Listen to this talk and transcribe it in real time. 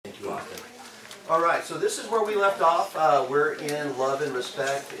All right, so this is where we left off. We're in love and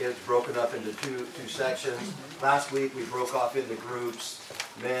respect. It's broken up into two sections. Last week we broke off into groups,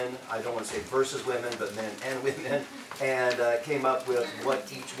 men, I don't want to say versus women, but men and women, and came up with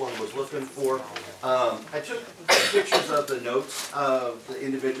what each one was looking for. I took pictures of the notes of the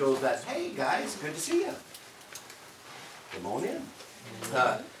individuals that, hey guys, good to see you. Come on in.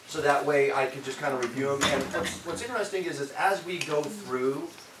 So that way I could just kind of review them. And what's interesting is as we go through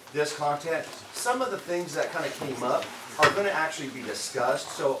this content, some of the things that kind of came up are going to actually be discussed.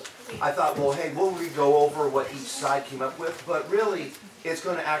 So I thought, well, hey, we'll go over what each side came up with, but really it's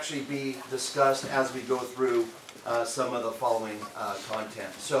going to actually be discussed as we go through some of the following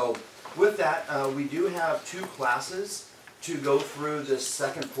content. So with that, we do have two classes to go through this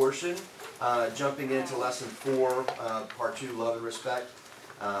second portion, jumping into lesson 4, part 2, love and respect.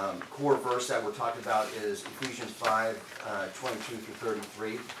 Core verse that we're talking about is Ephesians 5, 22 through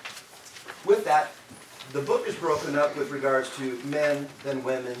 33. With that, the book is broken up with regards to men, then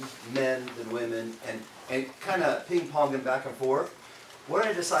women, and kind of ping-ponging back and forth. What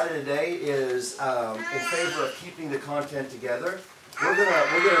I decided today is, in favor of keeping the content together, we're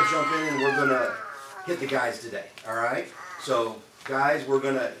gonna jump in and we're gonna hit the guys today. All right. So, guys, we're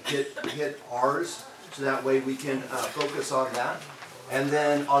gonna hit ours, so that way we can focus on that. And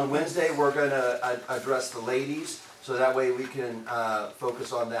then on Wednesday, we're going to address the ladies, so that way we can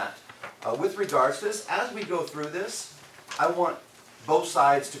focus on that. With regards to this, as we go through this, I want both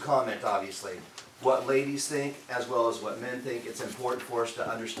sides to comment, obviously. What ladies think, as well as what men think. It's important for us to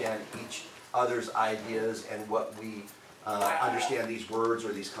understand each other's ideas and what we understand these words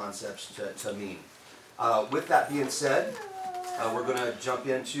or these concepts to mean. With that being said, we're going to jump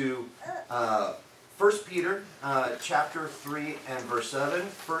into 1 Peter chapter 3 and verse 7.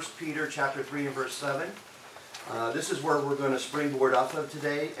 1 Peter chapter 3 and verse 7. This is where we're going to springboard off of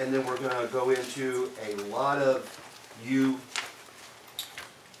today, and then we're going to go into a lot of you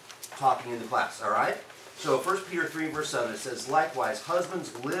talking in the class, all right? So 1 Peter 3 verse 7, it says, "Likewise,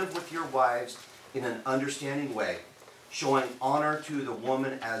 husbands, live with your wives in an understanding way, showing honor to the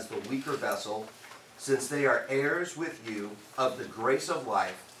woman as the weaker vessel, since they are heirs with you of the grace of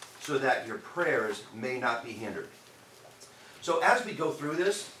life, so that your prayers may not be hindered." So as we go through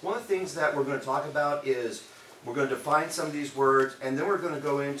this, one of the things that we're going to talk about is we're going to define some of these words, and then we're going to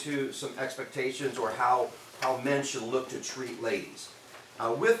go into some expectations or how men should look to treat ladies.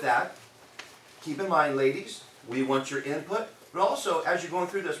 With that, keep in mind, ladies, we want your input, but also as you're going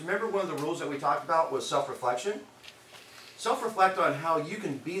through this, remember one of the rules that we talked about was self-reflection? Self-reflect on how you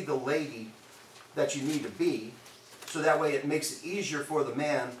can be the lady that you need to be, so that way it makes it easier for the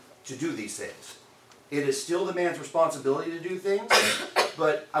man to do these things. It is still the man's responsibility to do things,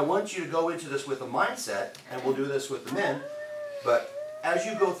 but I want you to go into this with a mindset, and we'll do this with the men, but as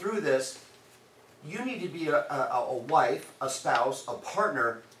you go through this, you need to be a wife, a spouse, a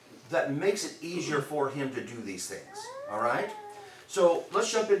partner that makes it easier for him to do these things, all right? So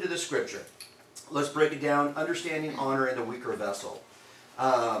let's jump into the scripture. Let's break it down, understanding honor in a weaker vessel.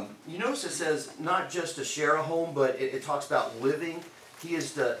 You notice it says not just to share a home, but it talks about living. He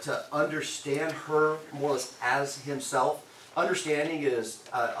is to understand her more or less as himself. Understanding is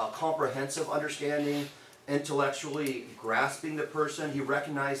a comprehensive understanding, intellectually grasping the person. He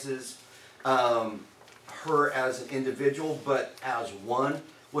recognizes her as an individual, but as one.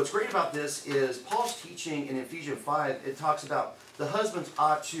 What's great about this is Paul's teaching in Ephesians 5, it talks about the husbands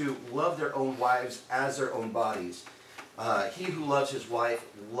ought to love their own wives as their own bodies. He who loves his wife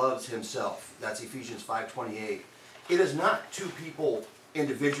loves himself. That's Ephesians 5:28. It is not two people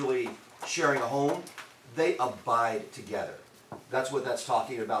individually sharing a home. They abide together. That's what that's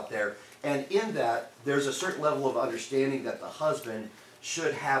talking about there. And in that, there's a certain level of understanding that the husband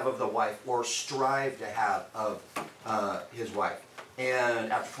should have of the wife, or strive to have of his wife.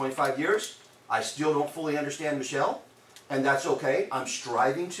 And after 25 years, I still don't fully understand Michelle, and that's okay. I'm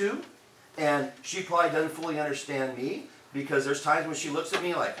striving to. And she probably doesn't fully understand me, because there's times when she looks at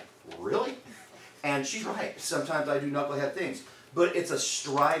me like, really? And she's right. Sometimes I do knucklehead things. But it's a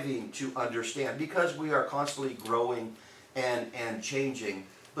striving to understand, because we are constantly growing and changing.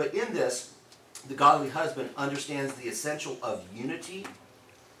 But in this, the godly husband understands the essential of unity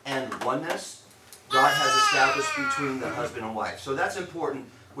and oneness God has established between the husband and wife. So that's important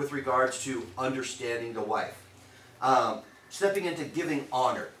with regards to understanding the wife. Stepping into giving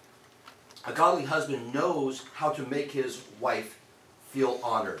honor. A godly husband knows how to make his wife feel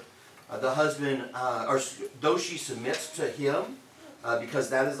honored. The husband, though she submits to him, because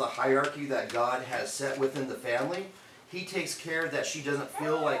that is the hierarchy that God has set within the family, he takes care that she doesn't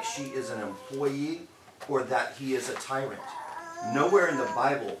feel like she is an employee or that he is a tyrant. Nowhere in the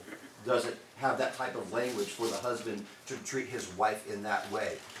Bible doesn't have that type of language for the husband to treat his wife in that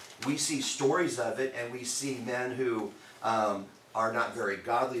way. We see stories of it, and we see men who are not very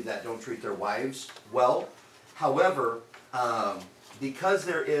godly that don't treat their wives well. However, because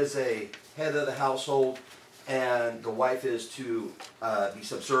there is a head of the household and the wife is to be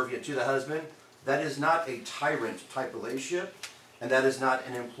subservient to the husband, that is not a tyrant type relationship, and that is not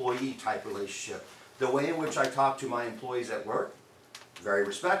an employee type relationship. The way in which I talk to my employees at work, very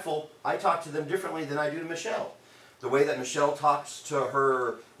respectful. I talk to them differently than I do to Michelle. The way that Michelle talks to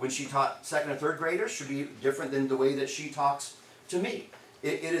her when she taught second and third graders should be different than the way that she talks to me.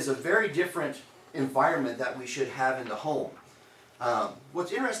 It is a very different environment that we should have in the home.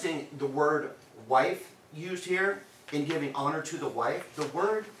 What's interesting, the word wife used here in giving honor to the wife, the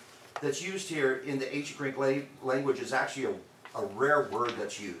word that's used here in the ancient Greek language is actually a rare word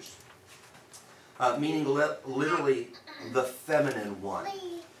that's used, meaning literally the feminine one.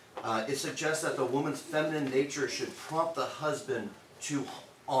 It suggests that the woman's feminine nature should prompt the husband to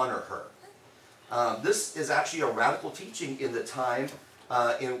honor her. This is actually a radical teaching in the time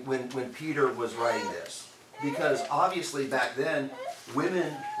when Peter was writing this. Because obviously back then,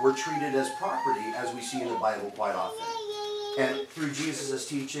 women were treated as property, as we see in the Bible quite often. And through Jesus'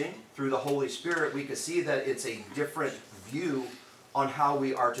 teaching, through the Holy Spirit, we can see that it's a different view on how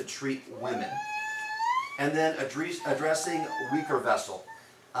we are to treat women. And then addressing weaker vessel.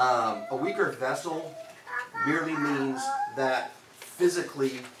 A weaker vessel merely means that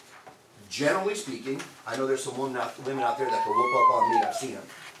physically, generally speaking, I know there's some women out there that can whoop up on me, I've seen them.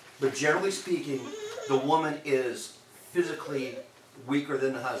 But generally speaking, the woman is physically weaker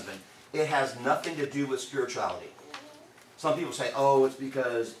than the husband. It has nothing to do with spirituality. Some people say, oh, it's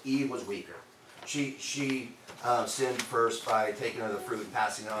because Eve was weaker. She sinned first by taking of the fruit and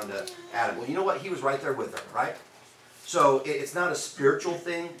passing it on to Adam. Well, you know what? He was right there with her, right? So it's not a spiritual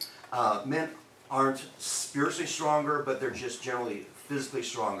thing. Men aren't spiritually stronger, but they're just generally physically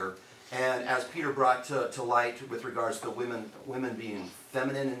stronger. And as Peter brought to light with regards to women being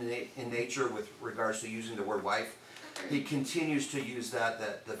feminine in nature with regards to using the word wife, he continues to use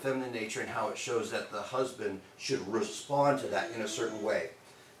that the feminine nature and how it shows that the husband should respond to that in a certain way.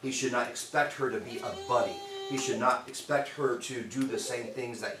 He should not expect her to be a buddy. He should not expect her to do the same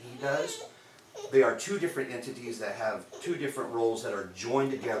things that he does. They are two different entities that have two different roles that are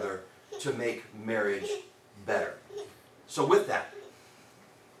joined together to make marriage better. So with that,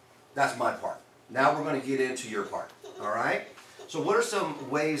 that's my part. Now we're going to get into your part. All right? So what are some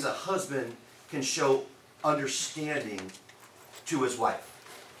ways a husband can show understanding to his wife?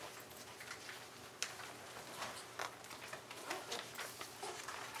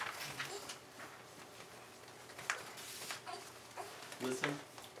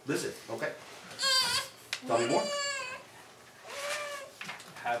 Listen, okay. Tell me more.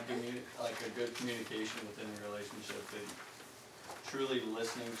 Have a good communication within your relationship, and truly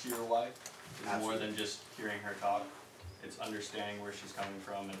listening to your wife is Absolutely. more than just hearing her talk. It's understanding where she's coming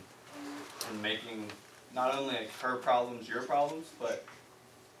from and making not only like her problems your problems, but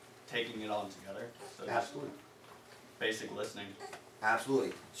taking it on together. So Absolutely. Basic listening.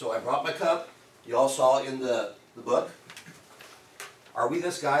 Absolutely. So I brought my cup. You all saw it in the book. Are we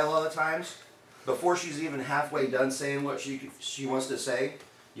this guy a lot of times? Before she's even halfway done saying what she wants to say,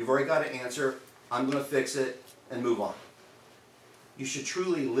 you've already got an answer. I'm going to fix it and move on. You should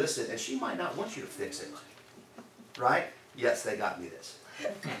truly listen, and she might not want you to fix it. Right? Yes, they got me this.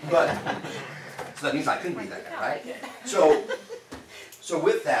 But, so that means I couldn't be that guy, right? So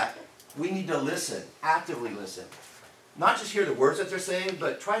with that, we need to listen, actively listen. Not just hear the words that they're saying,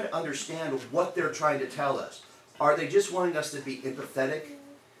 but try to understand what they're trying to tell us. Are they just wanting us to be empathetic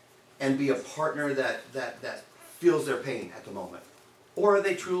and be a partner that feels their pain at the moment? Or are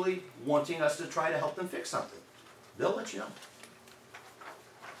they truly wanting us to try to help them fix something? They'll let you know.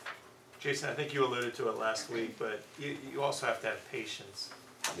 Jason, I think you alluded to it last week, but you also have to have patience.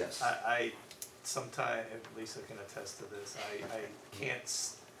 Yes. I sometimes, Lisa can attest to this,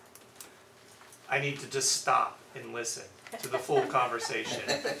 I need to just stop and listen to the full conversation.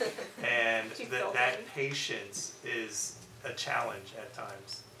 And that patience is a challenge at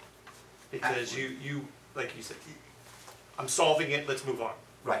times. Because you like you said, I'm solving it, let's move on.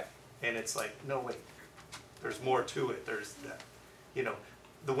 Right. And it's like, no, wait, there's more to it. There's that,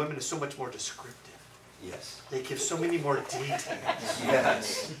 the women is so much more descriptive. Yes. They give so many more details.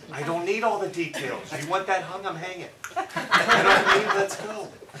 Yes. I don't need all the details. You want that hung, I'm hanging. You know what I mean? Let's go.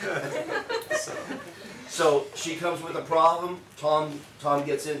 So she comes with a problem. Tom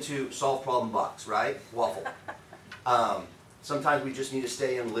gets into solve problem box, right? Waffle. Sometimes we just need to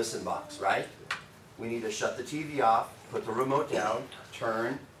stay in listen box, right? We need to shut the TV off, put the remote down,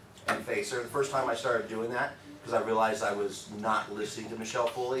 turn, and face her. The first time I started doing that, because I realized I was not listening to Michelle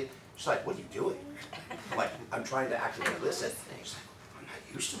fully, she's like, what are you doing? I'm like, I'm trying to actively listen. She's like, I'm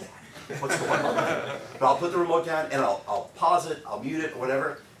not used to that. What's going on? But I'll put the remote down and I'll pause it, I'll mute it, or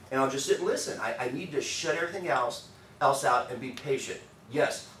whatever, and I'll just sit and listen. I need to shut everything else out and be patient.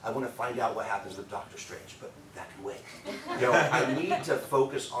 Yes, I want to find out what happens with Doctor Strange, but that can wait. You know, I need to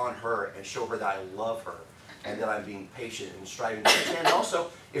focus on her and show her that I love her and that I'm being patient and striving to understand. Also,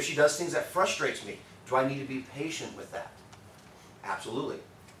 if she does things that frustrates me, do I need to be patient with that? Absolutely.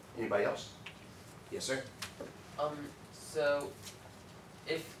 Anybody else? Yes, sir? So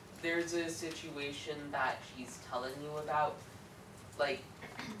if there's a situation that she's telling you about, like,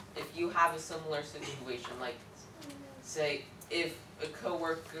 if you have a similar situation, like, say, if a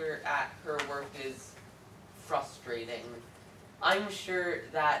coworker at her work is frustrating, I'm sure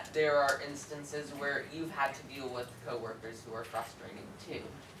that there are instances where you've had to deal with coworkers who are frustrating too,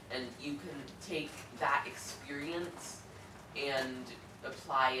 and you can take that experience and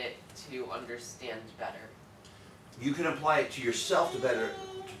apply it to understand better. You can apply it to yourself to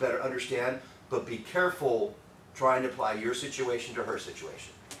better understand, but be careful trying to apply your situation to her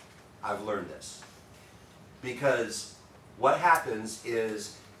situation. I've learned this. Because what happens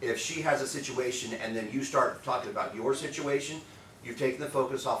is if she has a situation and then you start talking about your situation, you've taken the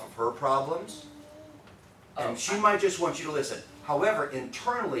focus off of her problems, and she might just want you to listen. However,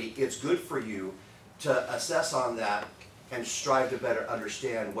 internally, it's good for you to assess on that and strive to better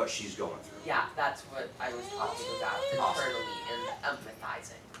understand what she's going through. Yeah, that's what I was talking about, internally and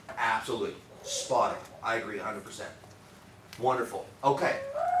empathizing. Absolutely. Spot on. I agree 100%. Wonderful. Okay.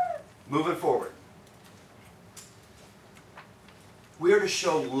 Moving forward. We are to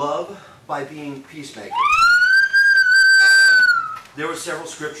show love by being peacemakers. There were several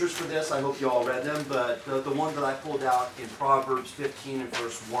scriptures for this. I hope you all read them, but the one that I pulled out in Proverbs 15 and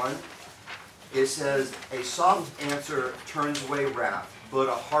verse 1, it says, a soft answer turns away wrath, but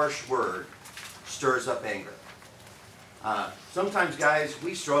a harsh word stirs up anger. Sometimes, guys,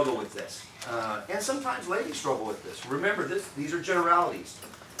 we struggle with this. And sometimes ladies struggle with this. Remember, these are generalities.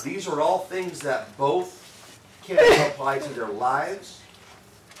 These are all things that both can apply to their lives.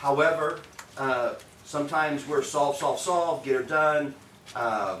 However, sometimes we're solve, get her done.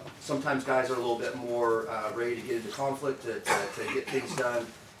 Sometimes guys are a little bit more ready to get into conflict, to get things done.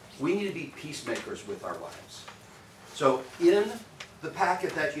 We need to be peacemakers with our wives. So in the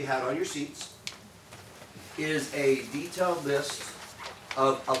packet that you had on your seats is a detailed list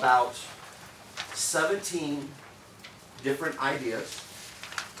of about 17 different ideas.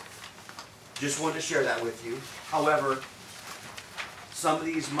 Just wanted to share that with you. However, some of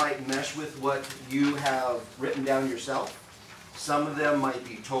these might mesh with what you have written down yourself. Some of them might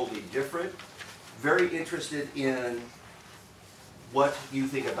be totally different. Very interested in what you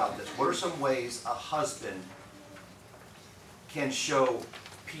think about this. What are some ways a husband can show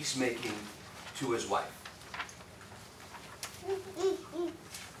peacemaking to his wife?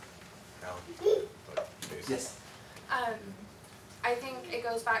 Yes. I think it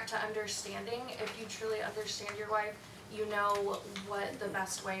goes back to understanding. If you truly understand your wife, you know what the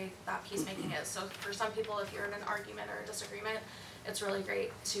best way that peacemaking is. So for some people, if you're in an argument or a disagreement, it's really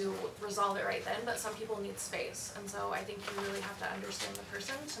great to resolve it right then, but some people need space. And so I think you really have to understand the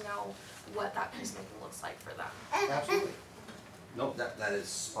person to know what that peacemaking looks like for them. Absolutely. Nope, that is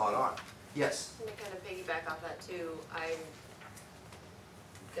spot on. Yes. I'm gonna kind of piggyback off that too. I'm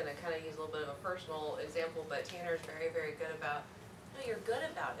gonna kind of use a little bit of a personal example, but Tanner's very, very good about, no, you're good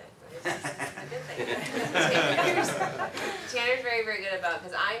about it. It's a good thing. Tanner's very, very good about,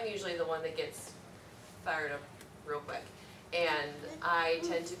 because I'm usually the one that gets fired up real quick. And I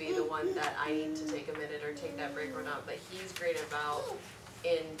tend to be the one that I need to take a minute or take that break or not, but he's great about,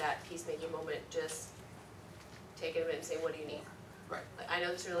 in that peacemaking moment, just taking a minute and saying, what do you need? Right. Like, I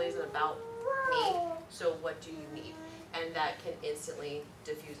know this really isn't about me, so what do you need? And that can instantly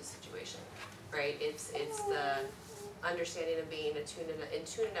diffuse a situation, right? It's the understanding of being in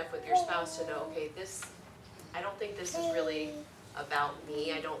tune enough with your spouse to know, okay, I don't think this is really about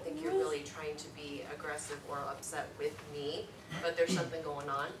me. I don't think you're really trying to be aggressive or upset with me, but there's something going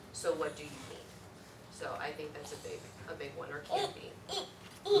on, so what do you need? So I think that's a big one, or can be.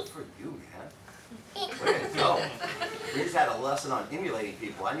 Good for you, man. Way to go. We just had a lesson on emulating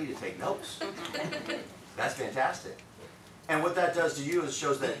people. I need to take notes. That's fantastic. And what that does to you is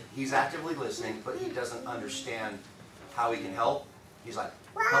shows that he's actively listening, but he doesn't understand how he can help. He's like,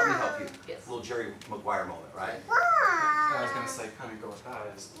 help me help you. Yes. Little Jerry Maguire moment, right? I was going to say, kind of go with that,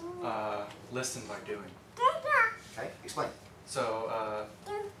 is listen by doing. Okay, explain. So,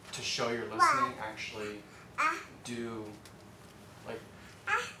 to show you're listening, actually do, like,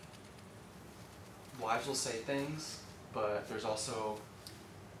 wives will say things, but there's also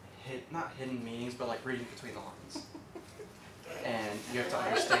not hidden meanings, but like reading between the lines. And you have to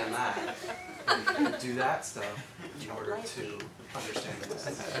understand that. And you do that stuff in order to understand it.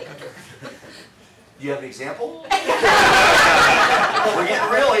 Do you have an example? We're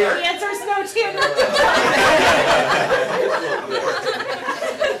getting real here. The answer is no, Tim.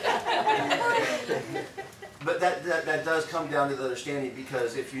 But that does come down to the understanding,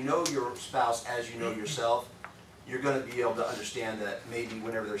 because if you know your spouse as you know yourself, you're going to be able to understand that maybe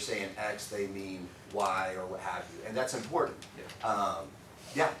whenever they're saying X, they mean Y or what have you, and that's important.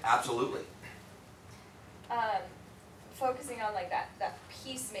 Yeah, absolutely. Focusing on like that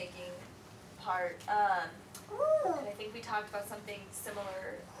peacemaking part, and I think we talked about something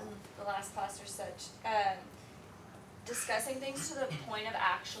similar in the last class or such, discussing things to the point of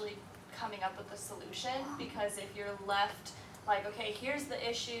actually coming up with a solution, because if you're left like, okay, here's the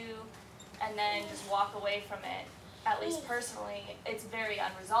issue, and then just walk away from it, at least personally, it's very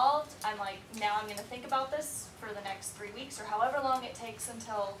unresolved. I'm like, now I'm gonna think about this for the next 3 weeks or however long it takes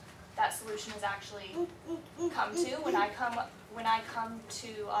until that solution is actually come to. When I come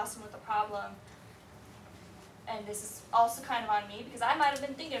to Austin with a problem, and this is also kind of on me because I might have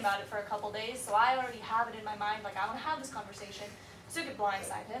been thinking about it for a couple days, so I already have it in my mind, like I want to have this conversation, so it could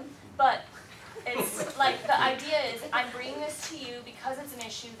blindside him. But it's like, the idea is I'm bringing this to you because it's an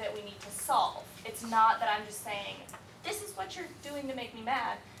issue that we need to solve. It's not that I'm just saying, this is what you're doing to make me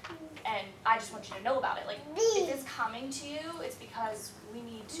mad, and I just want you to know about it. Like, if it's coming to you, it's because we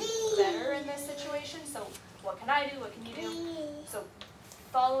need to be better in this situation, so what can I do, what can you do? So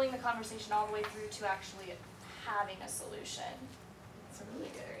following the conversation all the way through to actually having a solution, it's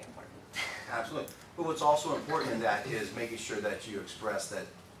really very important. Absolutely. But what's also important in that is making sure that you express that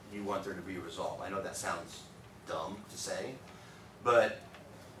you want there to be a resolve. I know that sounds dumb to say, but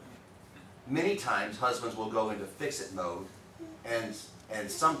many times husbands will go into fix-it mode, and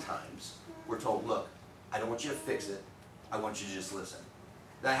sometimes we're told, look, I don't want you to fix it, I want you to just listen.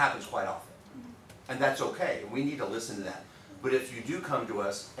 That happens quite often, and that's okay, and we need to listen to that. But if you do come to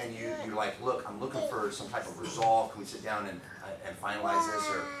us and you're like, look, I'm looking for some type of resolve, can we sit down and finalize this?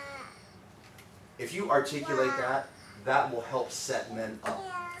 Or if you articulate that, that will help set men up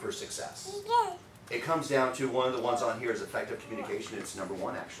for success. It comes down to, one of the ones on here is effective communication. It's number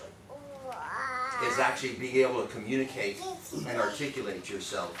one, actually. Is actually being able to communicate and articulate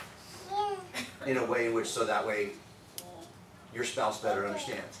yourself in a way in which, so that way your spouse better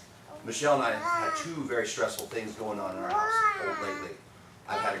understands. Michelle and I have had two very stressful things going on in our house lately.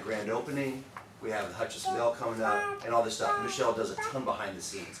 I've had a grand opening, we have the Hutchison Bell coming up, and all this stuff. Michelle does a ton behind the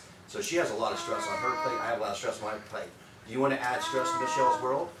scenes. So she has a lot of stress on her plate, I have a lot of stress on my plate. Do you want to add stress to Michelle's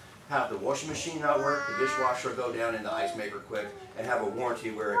world? Have the washing machine not work, the dishwasher go down in the ice maker quick, and have a warranty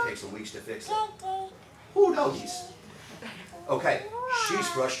where it takes some weeks to fix it. Who knows? Okay, she's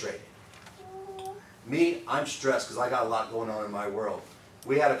frustrated. Me, I'm stressed because I got a lot going on in my world.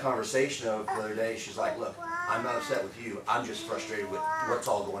 We had a conversation the other day. She's like, look, I'm not upset with you. I'm just frustrated with what's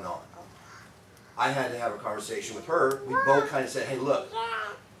all going on. I had to have a conversation with her. We both kind of said, hey, look,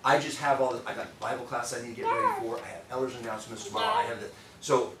 I just have all this. I got Bible class I need to get ready for. I have elders announcements tomorrow. I have this.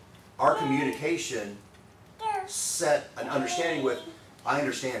 So our communication set an understanding with, I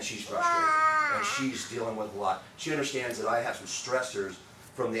understand she's frustrated and she's dealing with a lot. She understands that I have some stressors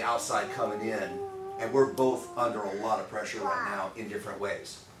from the outside coming in, and we're both under a lot of pressure right now in different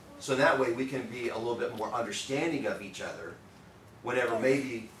ways. So that way we can be a little bit more understanding of each other whenever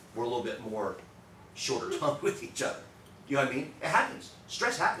maybe we're a little bit more shorter tongued with each other. You know what I mean? It happens.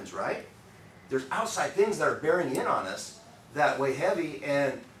 Stress happens, right? There's outside things that are bearing in on us that weigh heavy,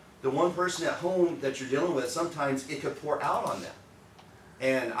 and the one person at home that you're dealing with, sometimes it could pour out on them.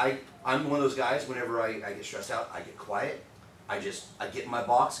 And I'm one of those guys, whenever I get stressed out, I get quiet. I get in my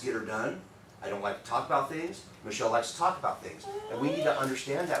box, get her done. I don't like to talk about things. Michelle likes to talk about things. And we need to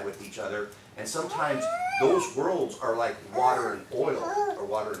understand that with each other. And sometimes those worlds are like water and oil. Or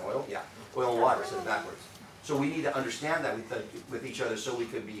water and oil? Yeah. Oil and water, said it backwards. So we need to understand that with each other so we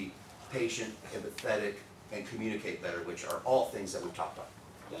can be patient, empathetic, and communicate better, which are all things that we've talked about.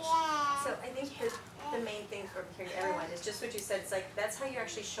 Yes. So I think the main thing for hearing everyone is just what you said. It's like, that's how you're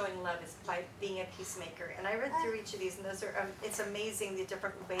actually showing love, is by being a peacemaker. And I read through each of these, and those are, it's amazing the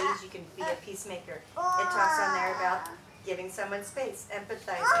different ways you can be a peacemaker. It talks on there about giving someone space,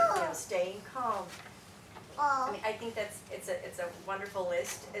 empathizing, staying calm. I mean, I think it's a wonderful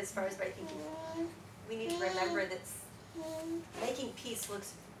list as far as, but I think we need to remember that making peace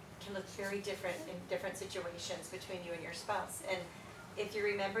can look very different in different situations between you and your spouse. And if you're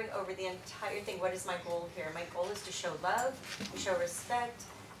remembering over the entire thing, what is my goal here? My goal is to show love, to show respect,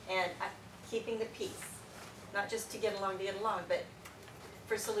 and keeping the peace. Not just to get along, but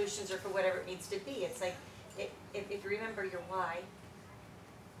for solutions or for whatever it needs to be. It's like, if you remember your why,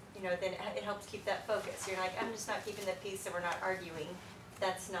 you know, then it helps keep that focus. You're like, I'm just not keeping the peace and we're not arguing.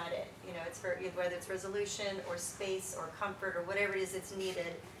 That's not it. You know, it's for, whether it's resolution or space or comfort or whatever it is that's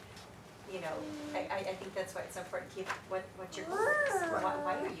needed. You know, I think that's why it's important to keep what your goal is.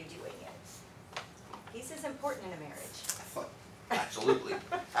 Why are you doing it? Peace is important in a marriage. Absolutely,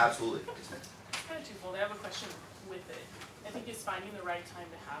 absolutely. Isn't it? It's kind of twofold. I have a question with it. I think it's finding the right time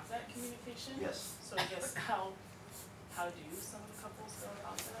to have that communication. Yes. So I guess how do some of the couples go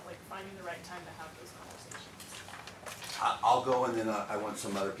about that? Like finding the right time to have those conversations. I'll go, and then I want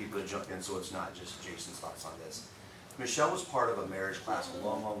some other people to jump in, so it's not just Jason's thoughts on this. Michelle was part of a marriage class a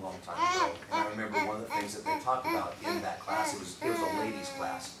long time ago, and I remember one of the things that they talked about in that class, it was a ladies'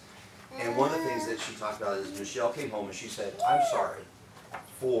 class. And one of the things that she talked about is Michelle came home and she said, I'm sorry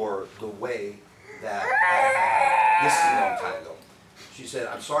for the way that I had, this is a long time ago. She said,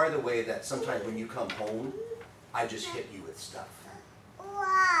 I'm sorry the way that sometimes when you come home, I just hit you with stuff.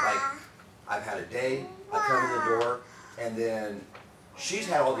 Like, I've had a day, I come in the door, and then she's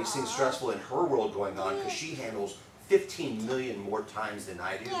had all these things stressful in her world going on because she handles 15 million more times than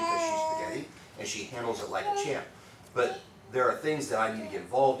I do because she's spaghetti, and she handles it like a champ. But there are things that I need to get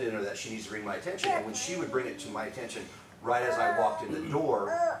involved in or that she needs to bring my attention, and when she would bring it to my attention right as I walked in the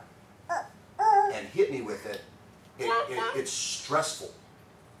door and hit me with it, it's stressful.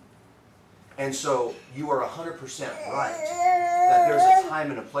 And so you are 100% right that there's a time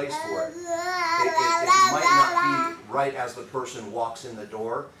and a place for it. It might not be right as the person walks in the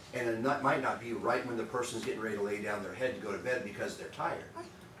door, and it might not be right when the person's getting ready to lay down their head to go to bed because they're tired.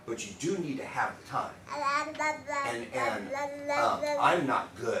 But you do need to have the time. And I'm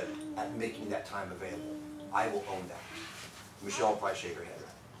not good at making that time available. I will own that. Michelle will probably shake her head.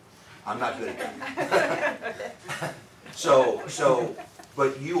 I'm not good at that.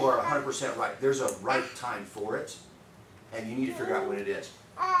 But you are 100% right. There's a right time for it, and you need to figure out when it is.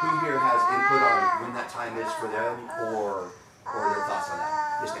 Who here has input on when that time is for them, or their thoughts on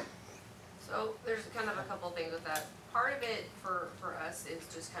that? Yes, ma'am. So there's kind of a couple things with that. Part of it for us is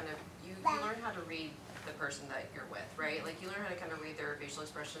just kind of, you learn how to read the person that you're with, right? Like you learn how to kind of read their facial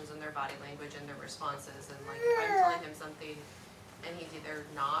expressions and their body language and their responses. And like if I'm telling him something and he's either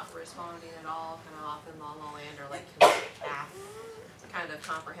not responding at all, kind of off in la la land, or like half kind of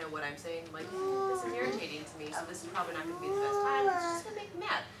comprehend what I'm saying, like, this is irritating to me, so this is probably not going to be the best time, it's just going to make me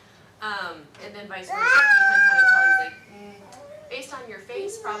mad. And then vice versa, you can kind of tell he's like, based on your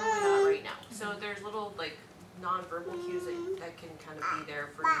face, probably not right now. So there's little like nonverbal cues that can kind of be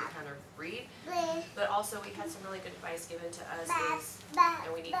there for you to kind of read. But also we had some really good advice given to us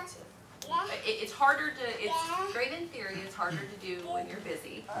and we need to, it's harder to, it's great in theory, it's harder to do when you're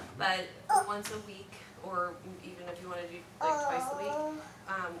busy, but once a week, or even if you want to do like twice a week,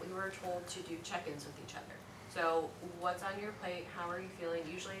 we were told to do check-ins with each other. So what's on your plate, how are you feeling?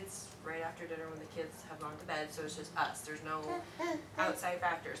 Usually it's right after dinner when the kids have gone to bed, so it's just us. There's no outside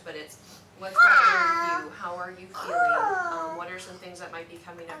factors, but it's what's bothering you, how are you feeling, what are some things that might be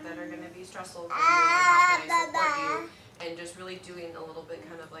coming up that are going to be stressful for you, and how can I support you? And just really doing a little bit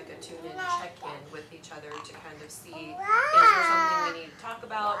kind of like a tune-in check-in with each other to kind of see, is there something we need to talk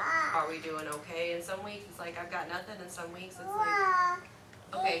about? Are we doing okay? And some weeks it's like, I've got nothing, and some weeks it's like,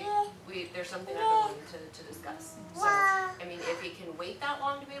 okay, there's something I've been wanting to discuss. So, I mean, if he can wait that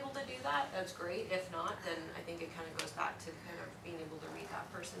long to be able to do that, that's great. If not, then I think it kind of goes back to kind of being able to read that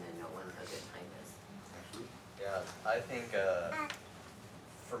person and know when a good time is. Yeah, I think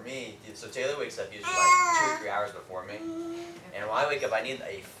for me, so Taylor wakes up usually like 2 or 3 hours before me, and when I wake up, I need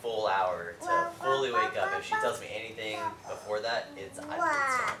a full hour to fully wake up. If she tells me anything before that, it's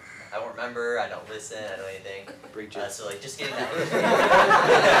I won't remember, I don't listen, I don't do anything. So like just getting that,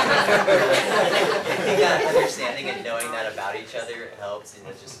 getting that understanding and knowing that about each other helps, and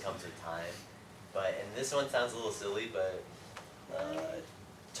it just comes with time. But, and this one sounds a little silly, but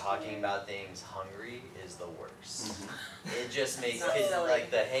talking about things hungry is the worst. It just makes kids, like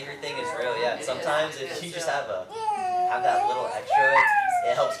the hanger thing is real, yeah. Sometimes if you just have that little extra,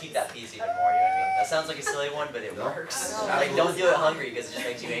 it helps keep that peace even more, you know what I mean? That sounds like a silly one, but it works. Like don't do it hungry because it just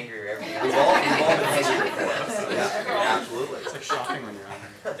makes you angrier every time. We've all been hungry before. Yeah, absolutely. It's like shopping when you're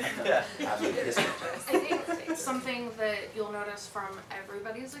hungry. Yeah. Absolutely. Yes, ma'am. I think something that you'll notice from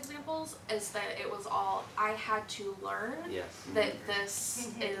everybody's examples is that it was all, I had to learn Yes. that this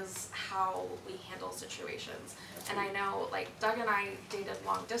is how we handle situations. And I know, like, Doug and I dated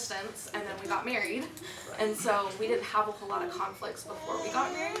long distance, and then we got married, and so we didn't have a whole lot of conflicts before we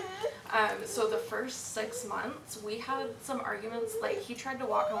got married. So the first 6 months, we had some arguments. Like, he tried to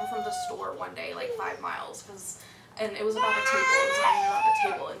walk home from the store one day, like 5 miles, and it was about a table. It was arguing about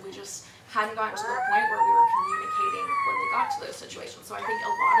a table, and we just hadn't gotten to the point where we were communicating when we got to those situations. So I think a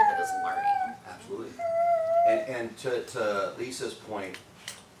lot of it is learning. Absolutely. And to Lisa's point,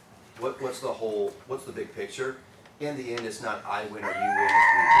 what's the big picture? In the end, it's not I win or you win,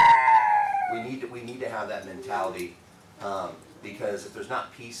 it's we need to have that mentality, because if there's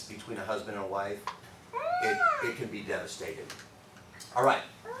not peace between a husband and a wife, it can be devastating. All right,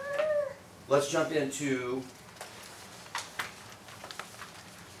 let's jump into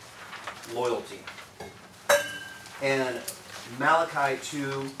loyalty. And Malachi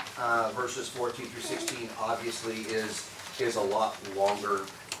 2, verses 14 through 16, obviously is a lot longer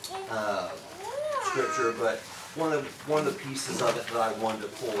scripture, but one of the pieces of it that I wanted to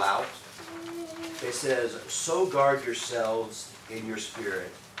pull out, it says, "So guard yourselves in your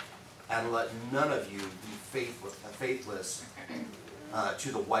spirit, and let none of you be faithless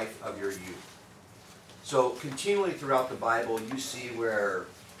to the wife of your youth." So continually throughout the Bible, you see where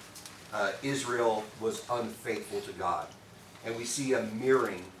Israel was unfaithful to God. And we see a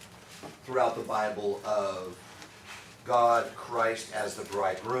mirroring throughout the Bible of God, Christ as the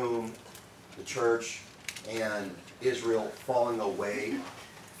bridegroom, the church, and Israel falling away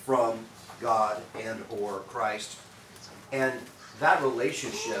from God and or Christ. And that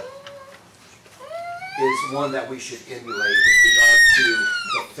relationship is one that we should emulate with regard to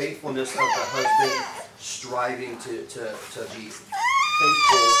the faithfulness of the husband striving to be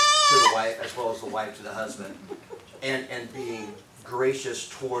faithful to the wife as well as the wife to the husband, and being gracious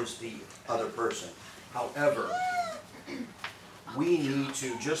towards the other person. However, we need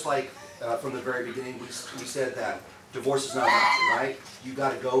to, just like from the very beginning, we said that divorce is not an option, right? You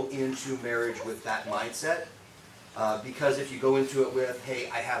got to go into marriage with that mindset, because if you go into it with, hey,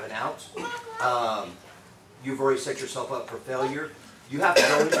 I have an out, you've already set yourself up for failure. You have to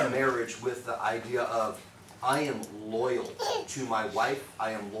go into marriage with the idea of, I am loyal to my wife,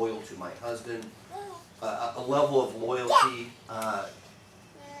 I am loyal to my husband, a level of loyalty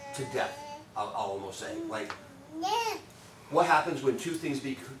to death, I'll almost say. Like, what happens when two things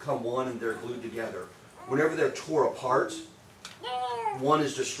become one and they're glued together? Whenever they're tore apart, one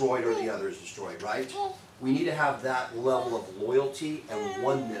is destroyed or the other is destroyed, right? We need to have that level of loyalty and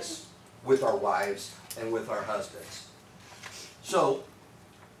oneness with our wives and with our husbands. So,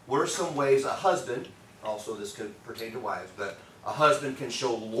 what are some ways a husband, also this could pertain to wives, but a husband can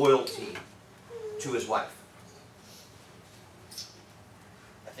show loyalty to his wife?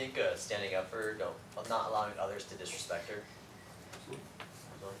 I think standing up for her, not allowing others to disrespect her.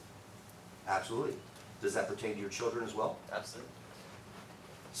 Absolutely. Does that pertain to your children as well? Absolutely.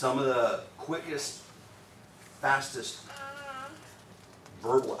 Some of the quickest, fastest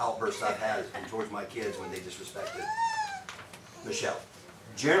verbal outbursts I've had have been towards my kids when they disrespected Michelle.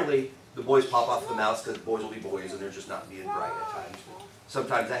 Generally, the boys pop off the mouth because boys will be boys and they're just not being bright at times.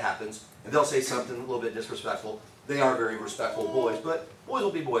 Sometimes that happens, and they'll say something a little bit disrespectful. They are very respectful boys, but boys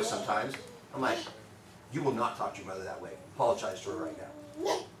will be boys sometimes. I'm like, you will not talk to your mother that way. Apologize to her right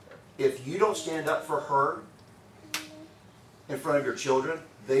now. If you don't stand up for her in front of your children,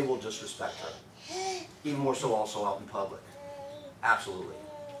 they will disrespect her. Even more so also out in public. Absolutely.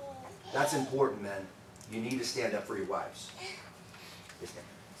 That's important, men. You need to stand up for your wives. Yes, ma'am.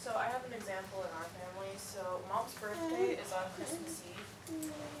 So I have an example in our family. So Mom's birthday is on Christmas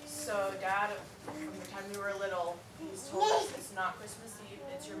Eve. So Dad, from the time we were little, he's told us it's not Christmas Eve,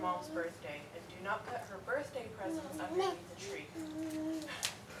 it's your mom's birthday. And do not put her birthday presents underneath the tree.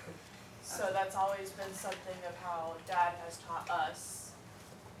 So that's always been something of how Dad has taught us.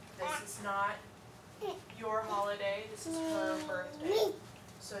 This is not your holiday, this is her birthday.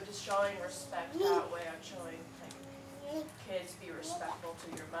 So just showing respect that way, I'm showing like kids be respectful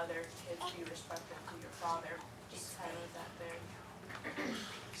to your mother, kids be respectful to your father, just kind of that thing.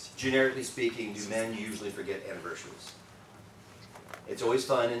 Generically speaking, do men usually forget anniversaries? It's always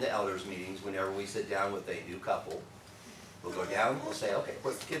fun in the elders meetings whenever we sit down with a new couple. We'll go down, we'll say, okay,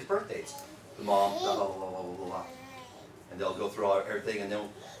 what's the kids' birthdays? The mom, blah, blah, blah, blah, blah, blah. And they'll go through everything, and then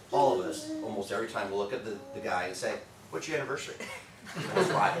all of us, almost every time, we'll look at the guy and say, what's your anniversary? What's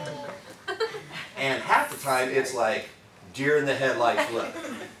why? And half the time, it's like deer in the headlights look,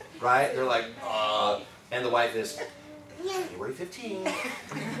 right? They're like, and the wife is, January 15. And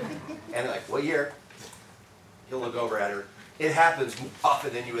they're like, what year? He'll look over at her. It happens more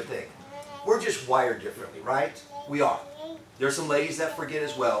often than you would think. We're just wired differently, right? We are. There's some ladies that forget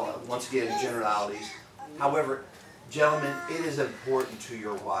as well, once again, generalities. However, gentlemen, it is important to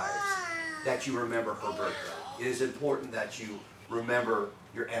your wives that you remember her birthday. It is important that you remember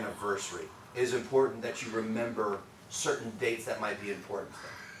your anniversary. It is important that you remember certain dates that might be important to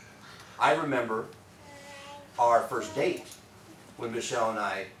them. I remember our first date when Michelle and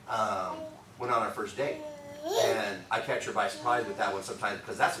I went on our first date. And I catch her by surprise with that one sometimes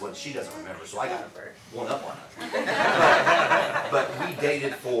because that's the one she doesn't remember, so I got one up on her. But we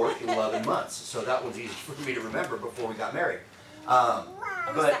dated for 11 months, so that one's easy for me to remember before we got married.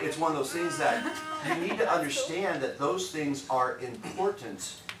 But it's one of those things that you need to understand that those things are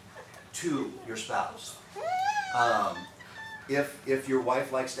important to your spouse. If your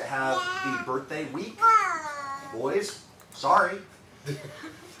wife likes to have the birthday week, boys, sorry,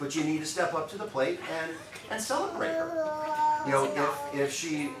 but you need to step up to the plate and celebrate her. You know, if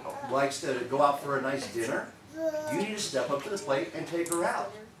she likes to go out for a nice dinner, you need to step up to the plate and take her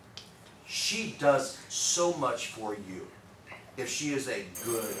out. She does so much for you if she is a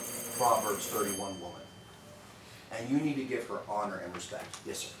good Proverbs 31 woman. And you need to give her honor and respect.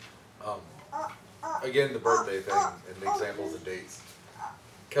 Yes, sir. Again, the birthday thing and the examples of dates.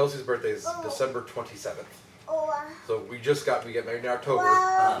 Kelsey's birthday is December 27th. So we get married in October,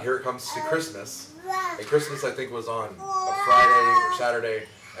 and here it comes to Christmas. And Christmas, I think, was on a Friday or Saturday,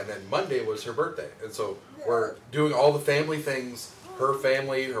 and then Monday was her birthday. And so we're doing all the family things, her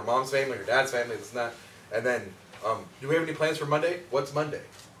family, her mom's family, her dad's family, this and that. And then, do we have any plans for Monday? What's Monday?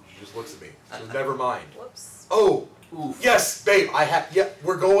 She just looks at me. So never mind. Whoops. Oh, yes, babe,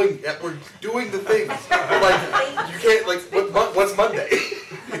 we're going, we're doing the things. Like, you can't, like, what's Monday?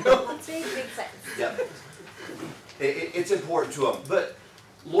 You know? Let's make sense. Yeah. It's important to them. But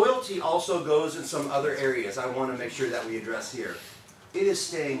loyalty also goes in some other areas I want to make sure that we address here. It is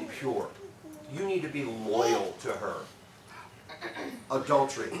staying pure. You need to be loyal to her.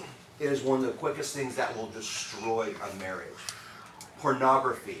 Adultery is one of the quickest things that will destroy a marriage.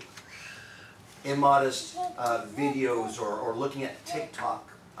 Pornography, immodest videos, or looking at TikTok.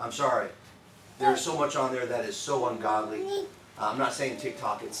 I'm sorry. There's so much on there that is so ungodly. I'm not saying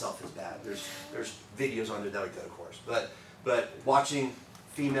TikTok itself is bad. There's videos on there that are good, of course. But watching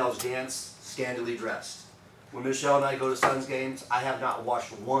females dance scantily dressed. When Michelle and I go to Suns games, I have not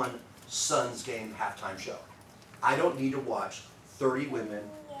watched one Suns game halftime show. I don't need to watch 30 women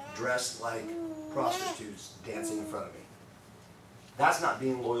dressed like prostitutes dancing in front of me. That's not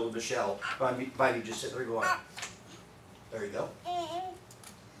being loyal to Michelle by me just sitting there going, there you go.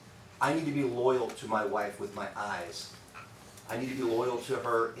 I need to be loyal to my wife with my eyes. I need to be loyal to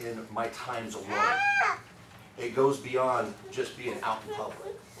her in my times alone. It goes beyond just being out in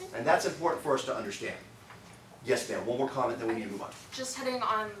public. And that's important for us to understand. Yes, ma'am. One more comment, then we need to move on. Just hitting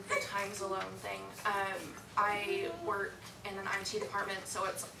on the times alone thing. I work in an IT department, so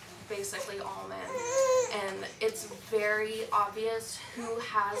it's basically all men. And it's very obvious who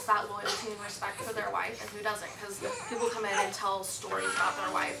has that loyalty and respect for their wife and who doesn't. Because people come in and tell stories about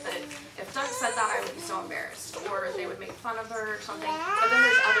their wife that if Doug said that, I would be so embarrassed. Or they would make fun of her or something. But then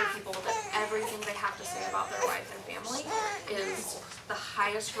there's other people that everything they have to say about their wife and family is the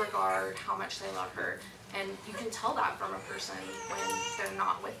highest regard, how much they love her. And you can tell that from a person when they're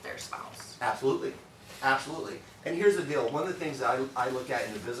not with their spouse. Absolutely. Absolutely. And here's the deal. One of the things that I look at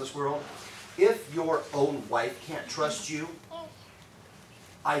in the business world, if your own wife can't trust you,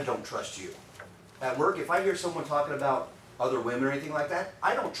 I don't trust you. At work, if I hear someone talking about other women or anything like that,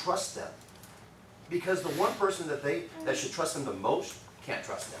 I don't trust them. Because the one person that should trust them the most can't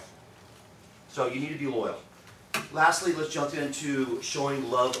trust them. So you need to be loyal. Lastly, let's jump into showing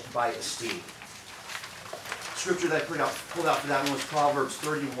love by esteem. Scripture that I pulled out for that one was Proverbs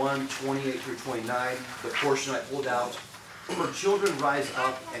 31, 28 through 29. The portion I pulled out. Her children rise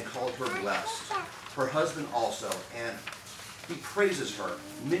up and call her blessed. Her husband also, and he praises her.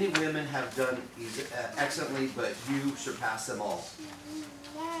 Many women have done excellently, but you surpass them all.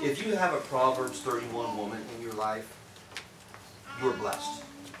 If you have a Proverbs 31 woman in your life, you're blessed.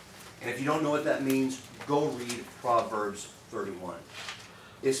 And if you don't know what that means, go read Proverbs 31.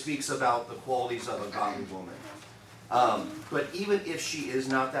 It speaks about the qualities of a godly woman. But even if she is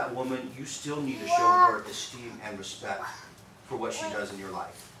not that woman, you still need to show her esteem and respect for what she does in your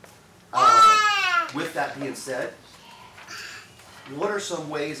life. With that being said, what are some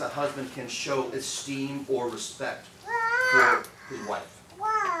ways a husband can show esteem or respect for his wife?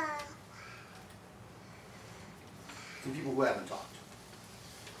 Some people who haven't talked.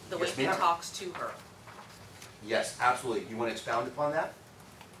 The way Yes, he ma'am. talks to her. Yes, absolutely. You want to expound upon that?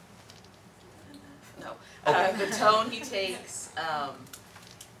 No. Okay. The tone he takes, I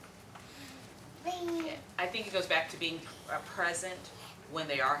think it goes back to being present when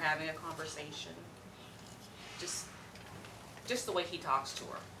they are having a conversation. Just the way he talks to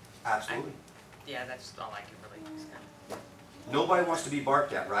her. Absolutely. Yeah, that's all I can really just kind of. Nobody wants to be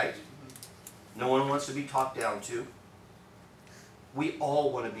barked at, right? No one wants to be talked down to. We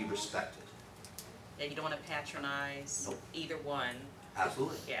all want to be respected. Yeah, you don't want to patronize Nope. either one.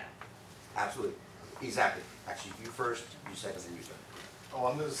 Absolutely. Yeah. Absolutely. Exactly. Actually, you first, you second, then you third.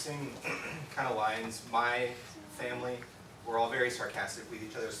 Along those same kind of lines, my family, we're all very sarcastic with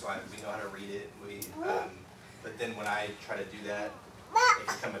each other, so we know how to read it. But then when I try to do that, it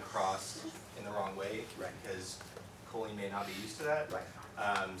can come across in the wrong way, Right. because Colleen may not be used to that. Right.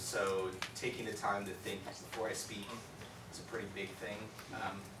 So taking the time to think before I speak is a pretty big thing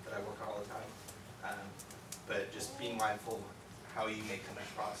that I work on all the time. But just being mindful of how you may come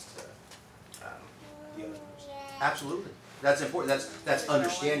across to the other person. Absolutely. That's important. That's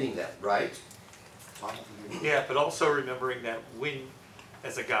understanding that, right? Yeah, but also remembering that when,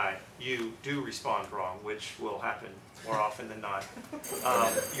 as a guy, you do respond wrong, which will happen more often than not,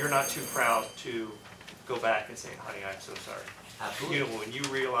 you're not too proud to go back and say, honey, I'm so sorry. Absolutely. You know, when you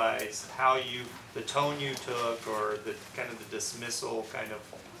realize the tone you took, or the kind of the dismissal kind of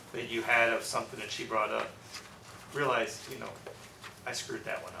that you had of something that she brought up, realize, I screwed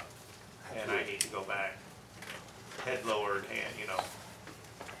that one up. And I need to go back, head lowered, and,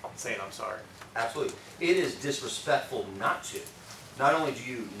 saying I'm sorry. Absolutely. It is disrespectful not to. Not only do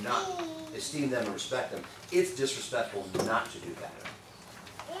you not esteem them and respect them, it's disrespectful not to do that.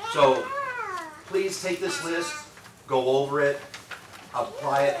 So please take this list, go over it,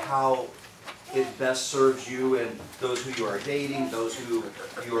 apply it how it best serves you and those who you are dating, those who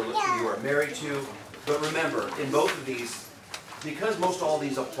you are married to. But remember, in both of these, because most all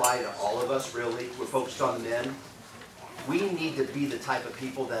these apply to all of us really, we're focused on the men, we need to be the type of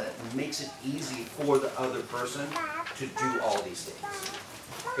people that it makes it easy for the other person to do all these things.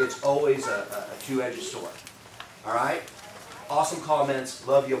 It's always a two-edged sword. All right? Awesome comments.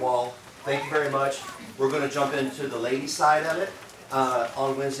 Love you all. Thank you very much. We're going to jump into the ladies' side of it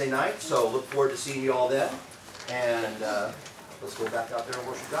on Wednesday night. So look forward to seeing you all then. And let's go back out there and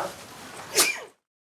worship God.